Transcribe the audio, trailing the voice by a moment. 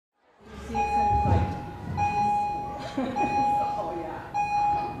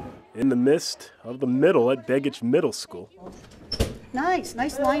In the midst of the middle at Begich Middle School. Nice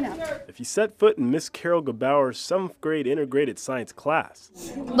lineup. If you set foot in Miss Carol Gebauer's 7th grade integrated science class.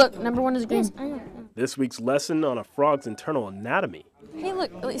 Look, number 1 is green. This week's lesson on a frog's internal anatomy. Hey,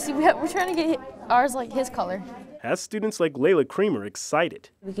 look, see, we're trying to get ours like his color. Has students like Layla Creamer excited.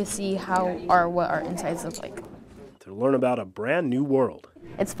 We can see what our insides look like. To learn about a brand new world.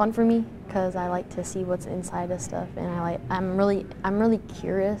 It's fun for me because I like to see what's inside of stuff, and I'm really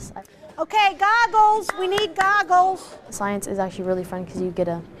curious. Okay, goggles. We need goggles. Science is actually really fun because you get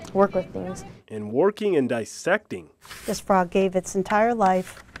to work with things. And working and dissecting. This frog gave its entire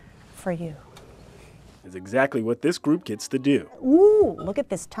life for you. Is exactly what this group gets to do. Ooh, look at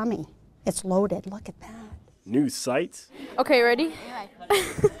this tummy. It's loaded. Look at that. New sights. Okay, ready?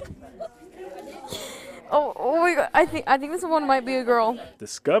 Oh my God! I think this one might be a girl.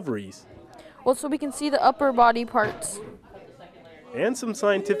 Discoveries. Well, so we can see the upper body parts. And some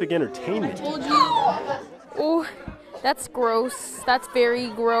scientific entertainment. Oh, that's gross. That's very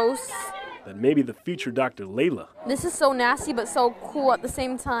gross. That maybe the future Dr. Layla This is so nasty but so cool at the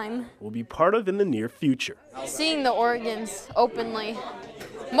same time. will be part of in the near future. Seeing the organs openly.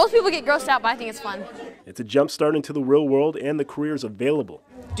 Most people get grossed out, but I think it's fun. It's a jump start into the real world and the careers available.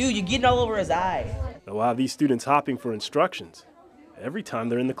 Dude, you're getting all over his eye. A lot of these students hopping for instructions every time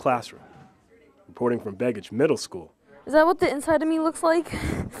they're in the classroom. Reporting from Begich Middle School. Is that what the inside of me looks like?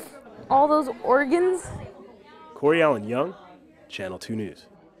 All those organs? Corey Allen Young, Channel 2 News.